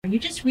You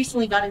just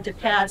recently got into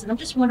pads, and I'm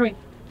just wondering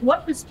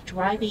what was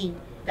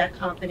driving that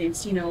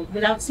confidence,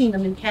 without seeing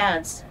them in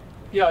pads.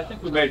 Yeah, I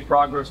think we made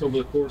progress over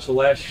the course of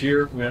last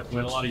year. We had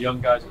a lot of young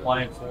guys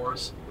playing for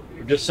us.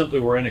 We just simply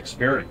were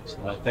inexperienced.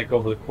 And I think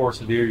over the course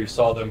of the year, you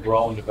saw them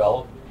grow and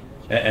develop.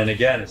 And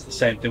again, it's the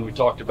same thing we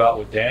talked about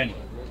with Daniel.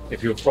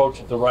 If you approach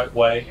it the right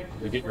way,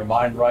 you get your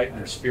mind right and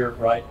your spirit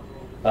right,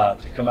 to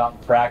come out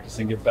and practice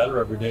and get better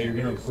every day, you're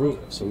going to improve.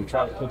 So we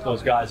try to put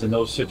those guys in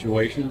those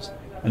situations,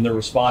 and they're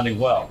responding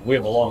well. We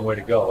have a long way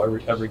to go,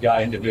 every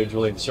guy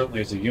individually and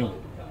certainly as a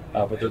unit,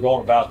 but they're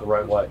going about it the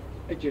right way.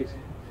 Hey, Jason.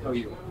 How are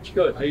you?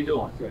 Good. How you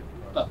doing? Good.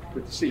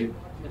 Good to see you.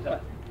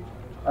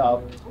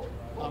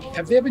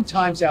 Have there been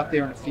times out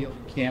there in the field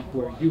in camp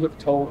where you have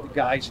told the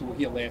guys who were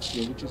here last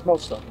year, which is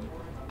most of them,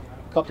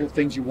 a couple of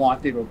things you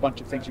wanted or a bunch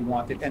of things you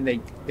wanted, and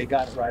they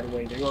got it right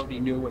away? They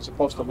already knew, as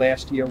opposed to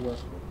last year where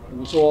it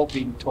was all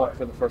being taught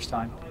for the first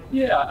time?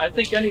 Yeah, I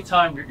think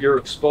anytime you're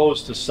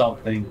exposed to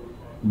something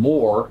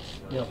more,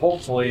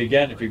 hopefully,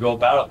 again, if you go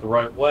about it the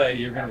right way,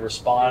 you're going to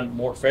respond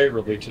more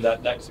favorably to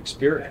that next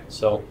experience.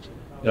 So,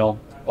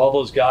 all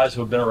those guys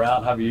who have been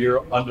around have a year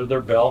under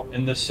their belt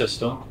in this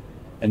system,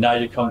 and now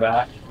you come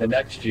back the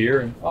next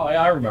year and, oh,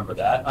 yeah, I remember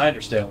that. I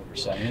understand what you're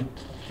saying.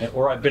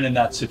 Or I've been in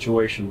that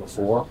situation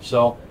before.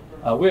 So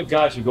we have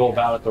guys who go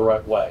about it the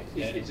right way.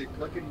 Is it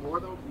clicking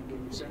more, though?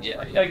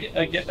 Yeah,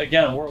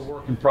 again, we're a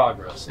work in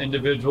progress,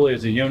 individually,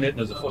 as a unit,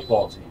 and as a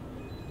football team.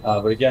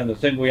 But again, the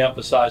thing we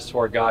emphasize to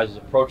our guys is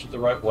approach it the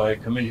right way,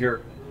 come in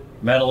here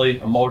mentally,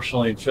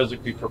 emotionally, and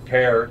physically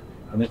prepared,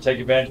 and then take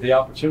advantage of the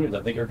opportunities.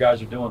 I think our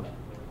guys are doing that.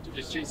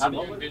 Jason, how do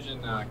you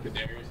envision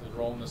Kadarius'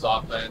 role in this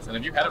offense? And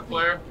have you had a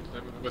player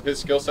with his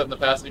skill set in the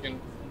past that you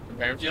can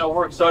compare him to?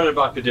 We're excited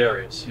about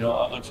Kadarius.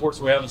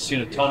 Unfortunately, we haven't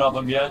seen a ton of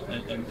him yet,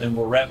 and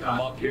we're wrapping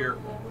him up here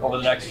over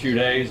the next few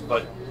days.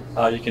 But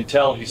you can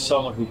tell he's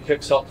someone who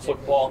picks up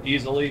football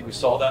easily. We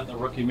saw that in the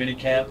rookie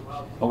minicamp,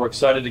 and we're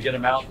excited to get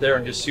him out there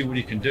and just see what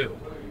he can do.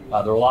 There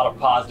are a lot of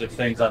positive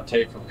things on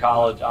tape from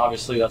college.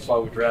 Obviously, that's why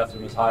we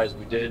drafted him as high as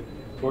we did.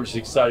 We're just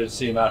excited to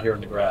see him out here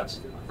in the grass.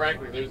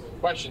 Frankly, there's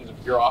questions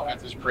if your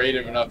offense is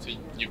creative enough to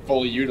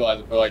fully utilize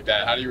it like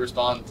that. How do you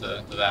respond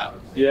to that?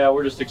 Yeah,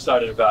 we're just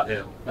excited about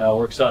him.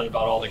 We're excited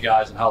about all the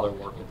guys and how they're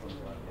working.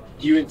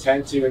 Do you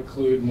intend to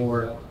include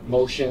more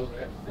motion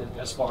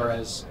as far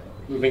as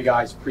moving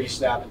guys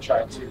pre-snap and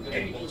trying to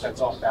get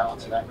defense off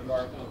balance in that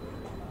regard?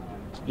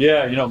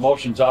 Yeah,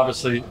 motion's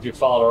obviously, if you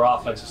followed our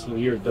offenses through the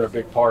years, they're a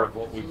big part of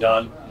what we've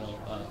done.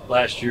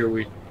 Last year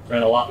we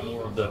ran a lot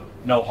more of the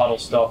no huddle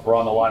stuff. We're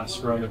on the line of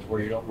scrimmage where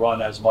you don't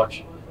run as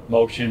much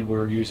motion. We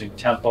were using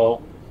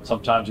tempo.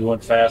 Sometimes we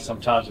went fast,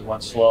 sometimes we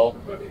went slow.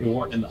 We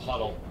weren't in the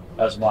huddle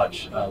as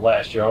much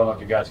last year. I don't know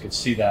if you guys could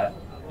see that,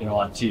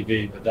 on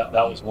TV, but that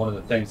was one of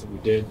the things that we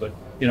did. But,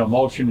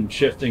 motion and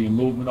shifting and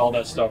movement, all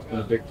that stuff's been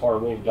a big part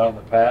of what we've done in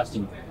the past,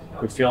 and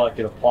we feel like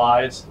it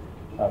applies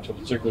to a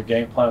particular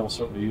game plan. We'll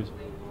certainly use it.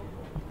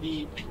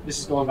 This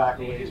is going back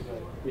a ways,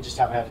 but we just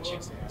haven't had a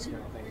chance to ask you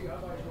anything.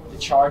 The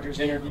Chargers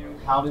interview,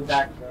 how did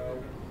that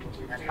go?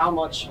 And how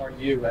much are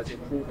you, as a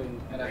proven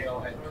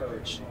NFL head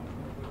coach,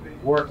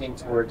 working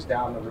towards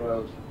down the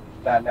road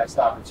that next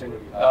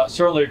opportunity?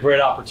 Certainly a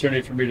great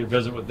opportunity for me to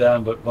visit with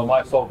them, but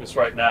my focus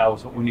right now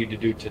is what we need to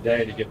do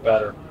today to get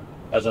better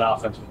as an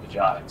offense with the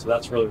Giants. So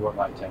that's really where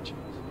my attention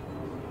is.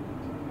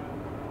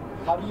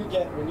 How do you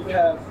get, when you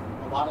have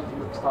a lot of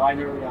your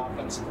primary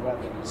offensive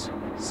weapons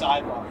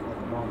sidelined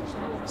at the moment,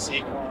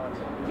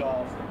 Saquon,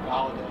 Rudolph,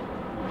 Galladay,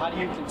 how do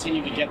you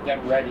continue to get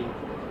them ready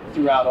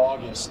throughout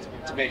August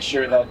to make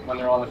sure that when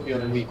they're on the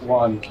field in week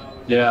one?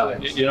 Yeah,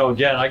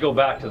 again, I go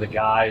back to the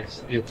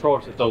guys. The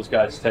approach that those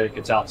guys take,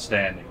 it's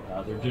outstanding.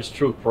 They're just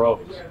true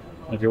pros.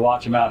 And if you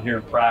watch them out here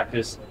in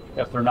practice,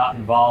 if they're not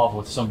involved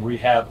with some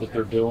rehab that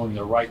they're doing,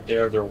 they're right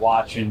there, they're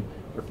watching,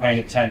 they're paying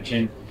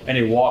attention.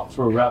 Any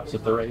walk-through reps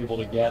that they're able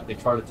to get, they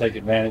try to take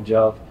advantage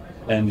of.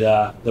 And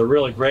they're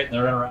really great in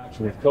their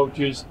interaction with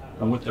coaches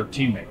and with their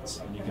teammates.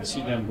 And you can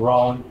see them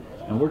growing.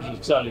 And we're just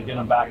excited to get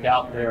them back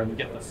out there and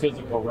get the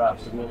physical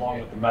reps to go along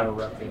with the mental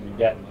reps they've been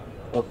getting.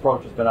 The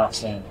approach has been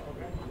outstanding.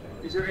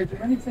 Is there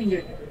anything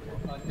that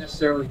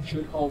necessarily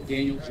should hold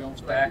Daniel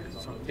Jones back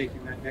from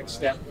taking that next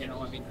step?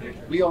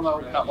 We all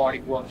know how hard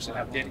he works and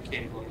how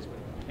dedicated he is,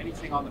 but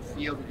anything on the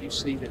field that you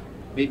see that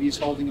maybe is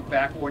holding him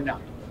back or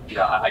not?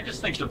 Yeah, I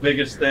just think the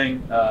biggest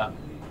thing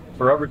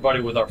for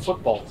everybody with our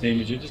football team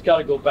is you just got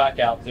to go back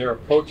out there,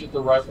 approach it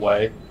the right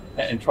way,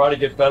 and try to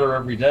get better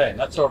every day. And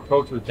that's our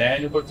approach with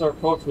Daniel, but it's our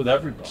approach with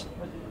everybody.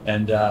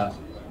 And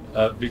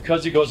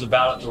because he goes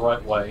about it the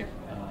right way,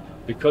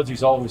 because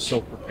he's always so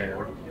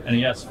prepared, and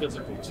he has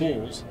physical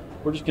tools,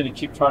 we're just going to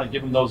keep trying to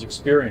give him those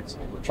experiences.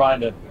 We're trying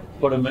to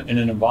put him in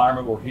an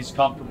environment where he's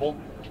comfortable.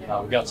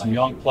 We've got some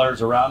young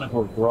players around him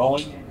who are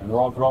growing, and they're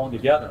all growing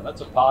together. And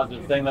that's a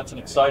positive thing. That's an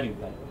exciting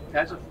thing.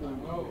 As a former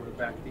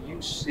quarterback, do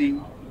you see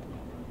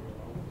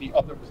the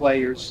other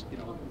players,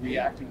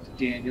 reacting to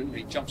Daniel?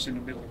 He jumps in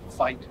the middle of a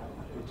fight,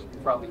 which you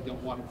probably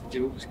don't want him to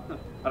do.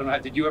 I don't know.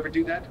 Did you ever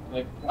do that?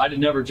 I did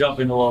never jump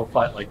into a little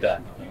fight like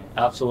that.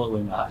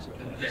 Absolutely not.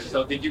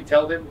 So did you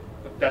tell them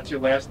that's your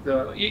last.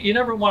 You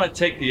never want to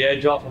take the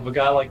edge off of a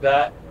guy like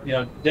that. You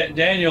know,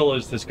 Daniel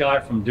is this guy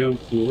from Duke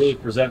who really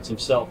presents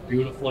himself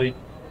beautifully,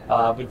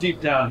 but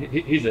deep down,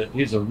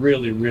 he's a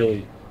really,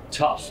 really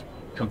tough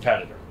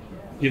competitor.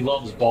 He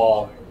loves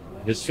ball.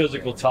 His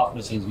physical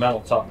toughness and his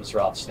mental toughness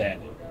are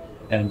outstanding,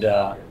 and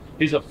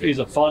he's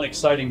a fun,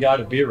 exciting guy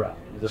to be around.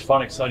 He's a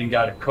fun, exciting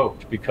guy to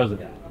coach because of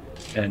that.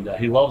 And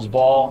he loves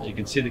ball. You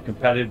can see the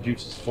competitive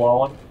juices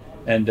flowing.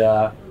 And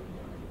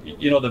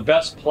you know, the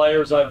best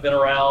players I've been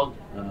around,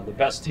 the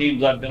best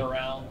teams I've been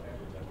around,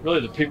 really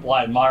the people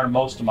I admire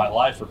most in my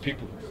life are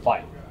people who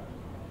fight.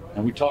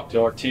 And we talk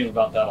to our team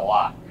about that a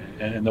lot.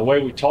 And the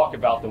way we talk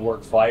about the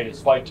word fight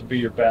is fight to be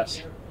your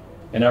best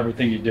in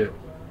everything you do.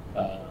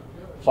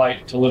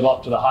 Fight to live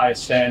up to the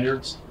highest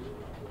standards.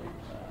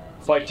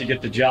 Fight to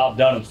get the job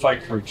done and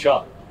fight for each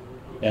other.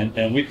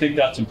 And we think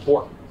that's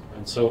important.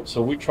 And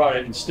so we try to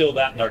instill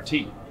that in our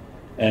team.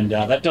 And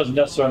that doesn't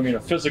necessarily mean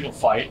a physical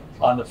fight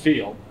on the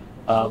field,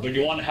 but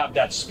you want to have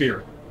that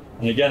spirit.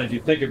 And again, if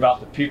you think about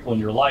the people in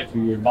your life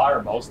who you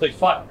admire most, they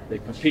fight, they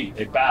compete,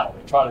 they battle,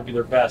 they try to be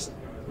their best,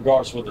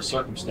 regardless of what the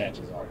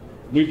circumstances are.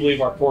 We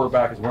believe our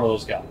quarterback is one of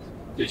those guys.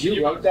 Did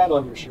you write that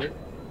on your shirt?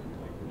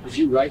 Did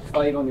you write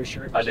fight on your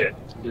shirt? I did.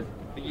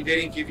 They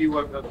didn't give you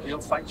a real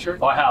fight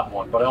shirt? I have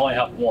one, but I only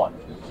have one.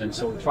 And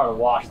so we try to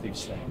wash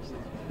these things.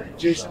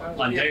 Jason,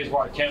 On days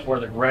where I can't wear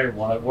the gray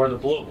one, I wear the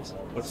blue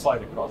one with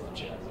fight across the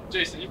chest.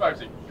 Jason, you've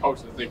obviously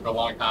coached the league for a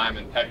long time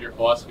and have your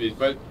philosophies,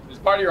 but as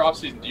part of your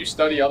offseason, do you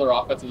study other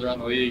offenses around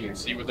the league and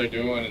see what they're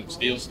doing and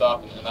steal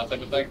stuff and that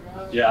type of thing?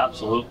 Yeah,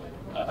 absolutely.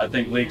 I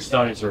think league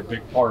studies are a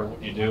big part of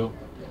what you do.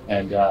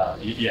 And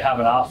you have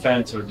an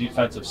offense or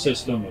defensive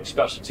system or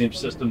special team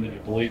system that you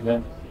believe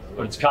in,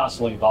 but it's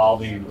constantly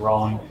evolving and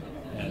growing.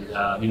 And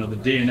you know, the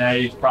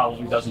DNA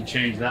probably doesn't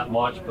change that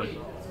much, but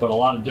a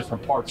lot of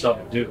different parts of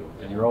it do.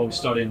 And you're always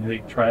studying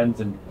league trends,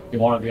 and you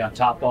want to be on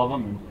top of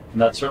them.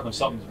 And that's certainly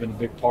something that's been a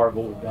big part of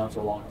what we've done for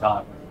a long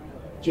time.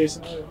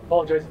 Jason, I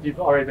apologize if you've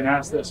already been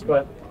asked this,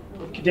 but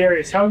with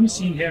Kadarius, how have you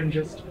seen him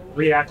just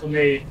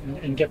reacclimate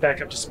and get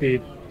back up to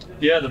speed?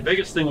 Yeah, the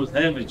biggest thing with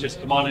him is just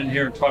come on in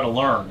here and try to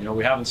learn. You know,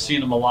 we haven't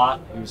seen him a lot.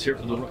 He was here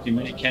for the rookie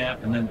mini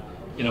camp, and then,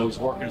 you know, he's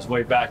working his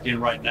way back in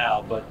right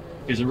now. But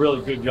he's a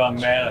really good young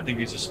man. I think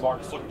he's a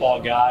smart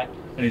football guy,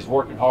 and he's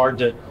working hard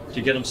to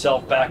get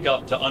himself back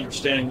up to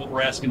understanding what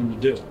we're asking him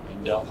to do.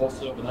 And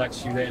hopefully over the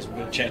next few days we'll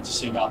get a chance to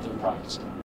see him out there in practice.